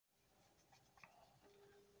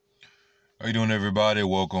How you doing, everybody?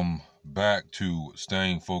 Welcome back to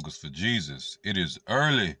Staying Focused for Jesus. It is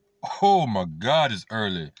early. Oh my God, it's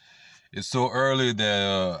early. It's so early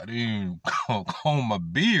that I didn't even comb my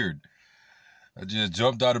beard. I just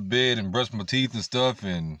jumped out of bed and brushed my teeth and stuff,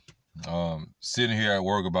 and sitting here at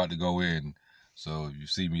work about to go in. So if you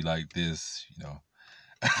see me like this,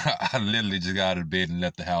 I literally just got out of bed and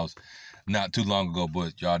left the house not too long ago.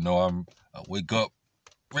 But y'all know I wake up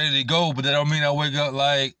ready to go, but that don't mean I wake up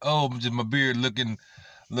like, oh, just my beard looking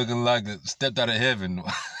like it stepped out of heaven.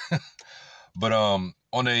 But on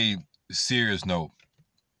a serious note,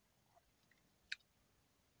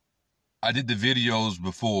 I did the videos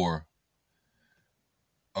before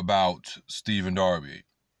about Steve and Darby,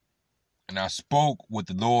 and I spoke what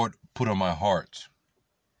the Lord put on my heart.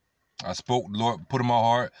 I spoke Lord put on my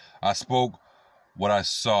heart. I spoke what I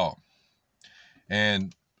saw,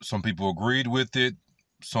 and some people agreed with it.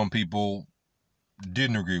 Some people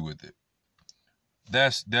didn't agree with it.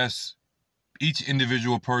 That's each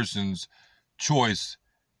individual person's choice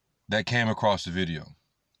that came across the video.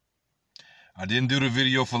 I didn't do the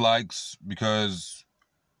video for likes, because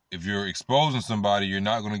if you're exposing somebody, you're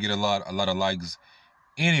not going to get a lot of likes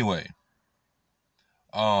anyway.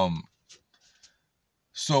 So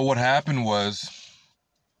what happened was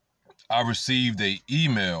I received an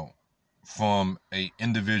email from a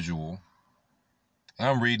individual, and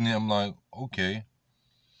I'm reading it. I'm like, okay.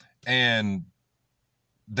 And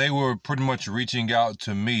they were pretty much reaching out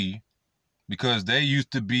to me because they used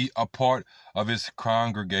to be a part of his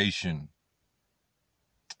congregation.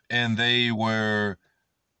 And they were,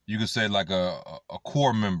 you could say, like a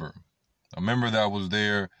core member, a member that was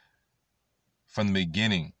there from the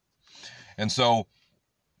beginning. And so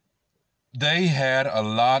they had a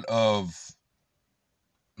lot of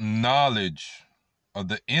knowledge of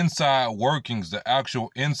the inside workings, the actual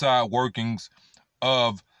inside workings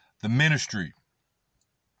of the ministry.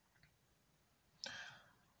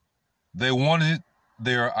 They wanted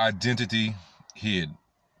their identity hid.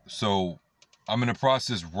 So I'm in the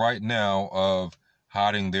process right now of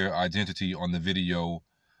hiding their identity on the video.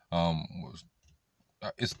 The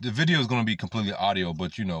video is going to be completely audio,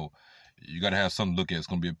 but you got to have something to look at. It's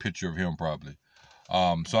going to be a picture of him probably.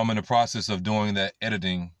 So I'm in the process of doing that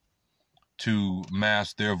editing to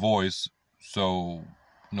mask their voice, so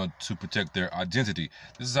to protect their identity.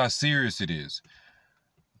 This is how serious it is.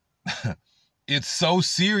 It's so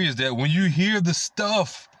serious that when you hear the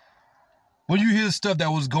stuff that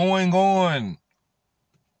was going on,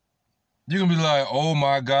 you're going to be like, oh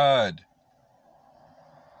my God.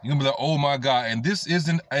 You're going to be like, oh my God. And this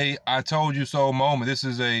isn't a I told you so moment. This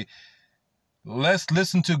is a let's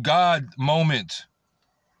listen to God moment.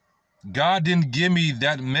 God didn't give me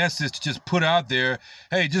that message to just put out there.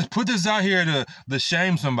 Hey, just put this out here to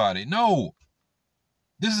shame somebody. No.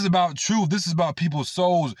 This is about truth. This is about people's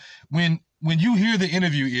souls. When you hear the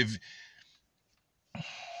interview, if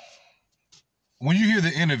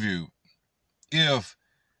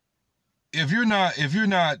you're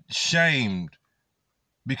not shamed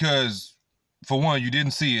because, for one, you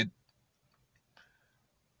didn't see it.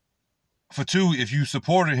 For two, if you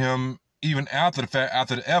supported him even after the fact,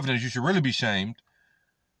 after the evidence, you should really be shamed.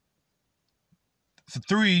 For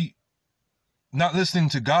three, not listening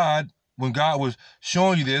to God when God was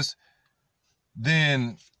showing you this,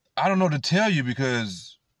 then I don't know what to tell you,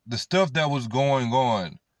 because the stuff that was going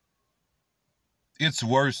on, it's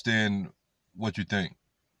worse than what you think.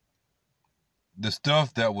 The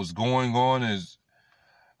stuff that was going on is,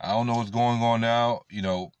 I don't know what's going on now,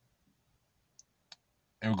 in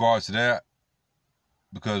regards to that,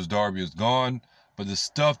 because Darby is gone. But the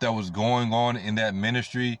stuff that was going on in that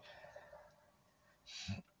ministry,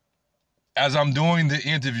 as I'm doing the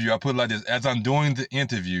interview, I put it like this, as I'm doing the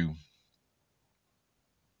interview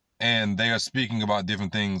and they are speaking about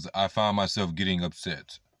different things, I find myself getting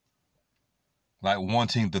upset. Like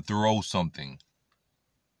wanting to throw something,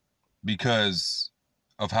 because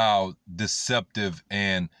of how deceptive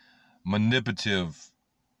and manipulative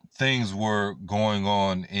things were going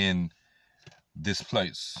on in this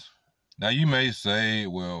place. Now you may say,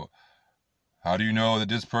 well, how do you know that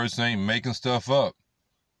this person ain't making stuff up?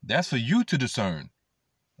 That's for you to discern.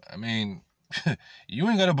 I mean, you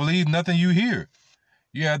ain't got to believe nothing you hear.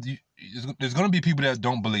 There's going to be people that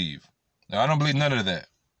don't believe. Now, I don't believe none of that.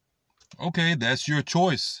 Okay, that's your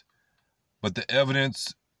choice. But the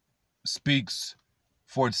evidence speaks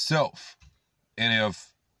for itself. And if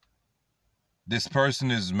this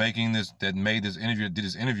person is making this, that made this interview, did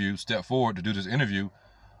this interview, step forward to do this interview,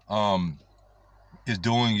 is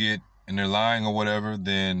doing it and they're lying or whatever,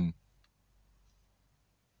 then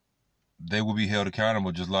they will be held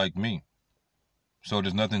accountable just like me. So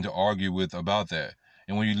there's nothing to argue with about that.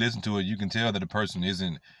 And when you listen to it, you can tell that the person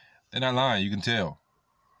they're not lying. You can tell.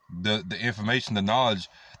 The information, the knowledge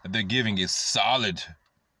that they're giving is solid.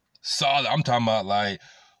 Solid. I'm talking about like,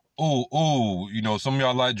 some of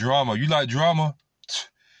y'all like drama. You like drama?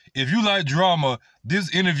 If you like drama,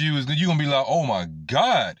 this interview is you're gonna be like, oh my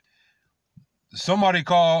God. Somebody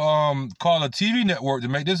call a TV network to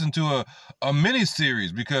make this into a mini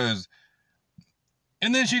series because,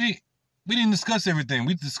 and then we didn't discuss everything.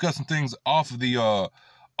 We discussed some things off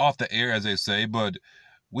the air, as they say, but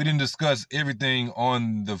we didn't discuss everything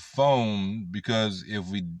on the phone because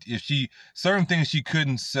certain things she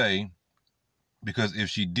couldn't say, because if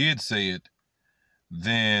she did say it,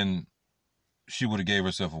 then she would have gave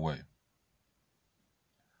herself away.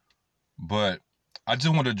 But I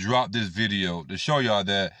just want to drop this video to show y'all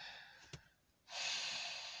that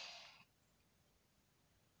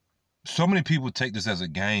so many people take this as a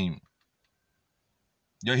game.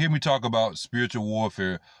 Y'all hear me talk about spiritual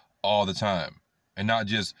warfare all the time, and not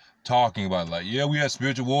just talking about it like, yeah, we have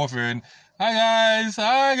spiritual warfare, and hi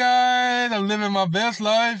guys, I'm living my best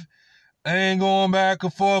life. I ain't going back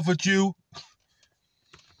and forth with you.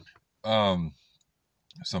 Some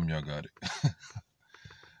of y'all got it.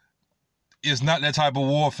 It's not that type of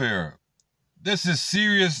warfare. This is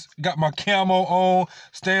serious. Got my camo on,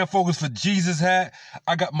 stand focused for Jesus hat.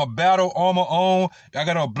 I got my battle armor on. I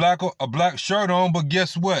got a black shirt on, but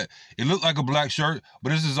guess what? It looked like a black shirt,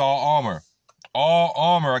 but this is all armor. All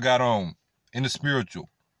armor I got on in the spiritual.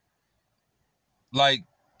 Like,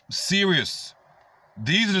 serious.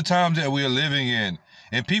 These are the times that we are living in,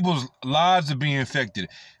 and people's lives are being infected.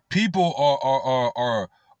 People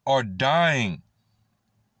are dying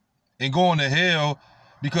and going to hell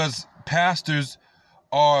because pastors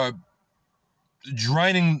are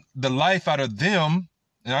draining the life out of them.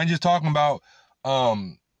 And I'm just talking about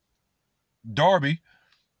Darby,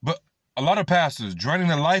 but a lot of pastors draining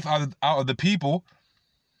the life out of the people,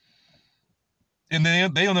 and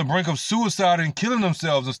then they on the brink of suicide and killing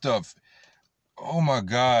themselves and stuff. Oh my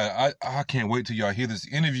God, I can't wait till y'all hear this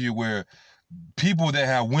interview where people that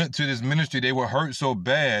have went to this ministry, they were hurt so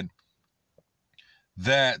bad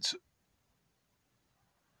that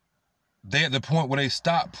they at the point where they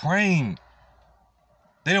stop praying.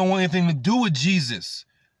 They don't want anything to do with Jesus.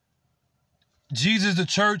 Jesus, the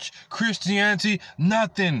church, Christianity,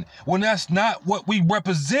 nothing. When that's not what we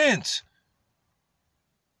represent.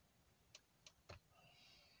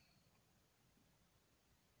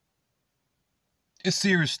 It's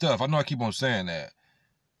serious stuff. I know I keep on saying that.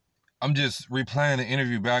 I'm just replaying the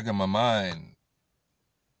interview back in my mind.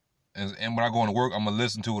 And when I go into work, I'm going to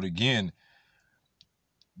listen to it again.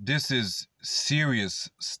 This is serious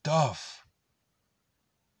stuff.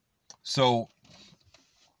 So,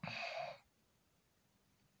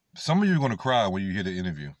 some of you are going to cry when you hear the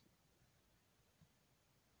interview.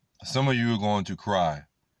 Some of you are going to cry.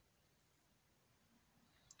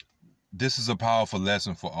 This is a powerful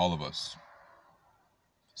lesson for all of us.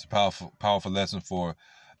 It's a powerful lesson for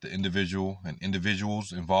the individual and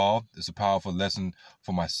individuals involved. It's a powerful lesson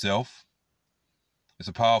for myself. It's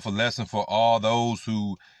a powerful lesson for all those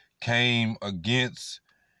who came against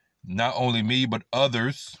not only me, but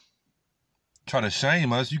others. Try to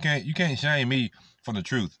shame us. You can't shame me from the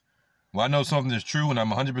truth. When I know something is true and I'm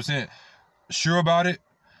 100% sure about it,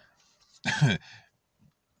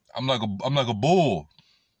 I'm like a bull.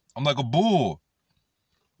 I'm like a bull.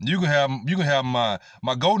 You can have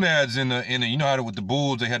my gonads in the you know how with the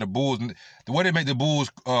bulls, they had the bulls, and the way they make the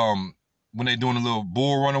bulls when they doing a little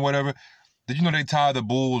bull run or whatever. Did you know they tie the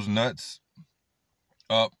bull's nuts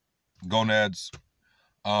up, gonads,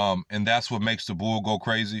 and that's what makes the bull go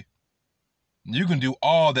crazy? You can do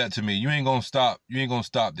all that to me. You ain't gonna stop. You ain't gonna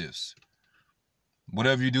stop this.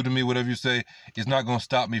 Whatever you do to me, whatever you say, it's not gonna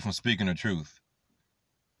stop me from speaking the truth.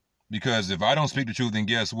 Because if I don't speak the truth, then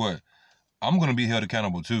guess what? I'm gonna be held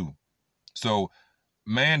accountable too. So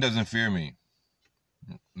man doesn't fear me.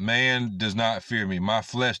 Man does not fear me. My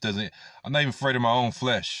flesh doesn't. I'm not even afraid of my own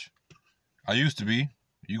flesh. I used to be.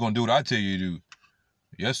 You gonna do what I tell you to do.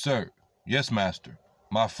 Yes, sir. Yes, master.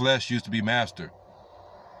 My flesh used to be master.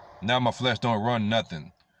 Now my flesh don't run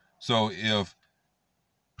nothing. So if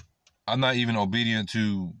I'm not even obedient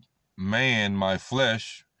to man, my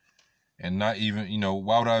flesh, and not even,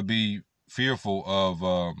 why would I be fearful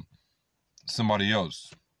of somebody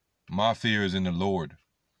else? My fear is in the Lord.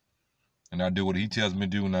 And I do what he tells me to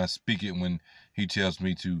do, and I speak it when he tells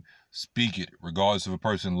me to speak it, regardless if a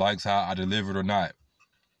person likes how I deliver it or not.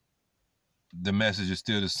 The message is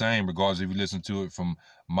still the same, regardless if you listen to it from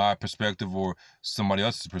my perspective or somebody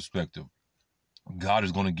else's perspective. God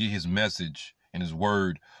is going to get his message and his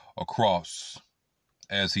word across.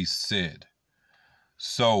 as he said.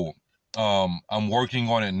 So I'm working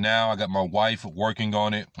on it now. I got my wife working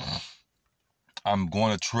on it. I'm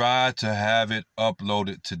going to try to have it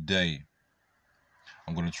uploaded today.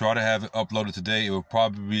 I'm going to try to have it uploaded today. It will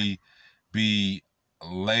probably be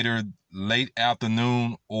late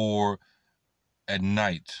afternoon or at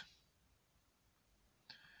night.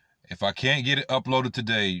 If I can't get it uploaded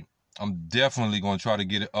today, I'm definitely going to try to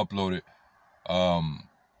get it uploaded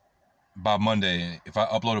by Monday. If I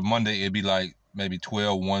upload it Monday, it'd be like maybe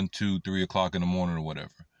 12, 1, 2, 3 o'clock in the morning or whatever.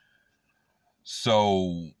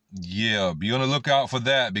 So yeah, be on the lookout for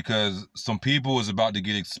that, because some people is about to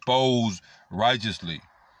get exposed righteously.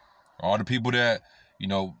 All the people that,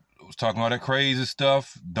 was talking all that crazy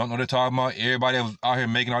stuff, don't know what they're talking about. Everybody that was out here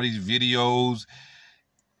making all these videos,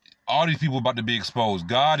 all these people about to be exposed.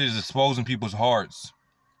 God is exposing people's hearts,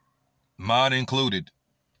 mine included.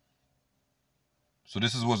 So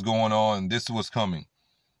this is what's going on. This is what's coming.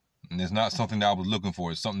 And it's not something that I was looking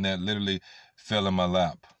for. It's something that literally fell in my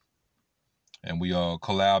lap. And we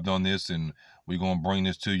collabed on this, and we're going to bring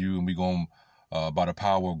this to you, and we're going to, by the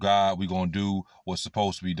power of God, we're going to do what's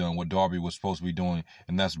supposed to be done, what Darby was supposed to be doing,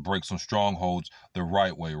 and that's break some strongholds the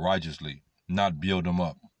right way, righteously, not build them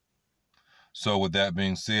up. So with that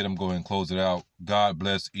being said, I'm going to close it out. God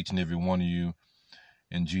bless each and every one of you.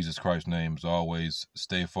 In Jesus Christ's name, as always,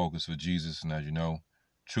 stay focused for Jesus. And as you know,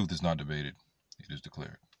 truth is not debated. It is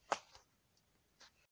declared.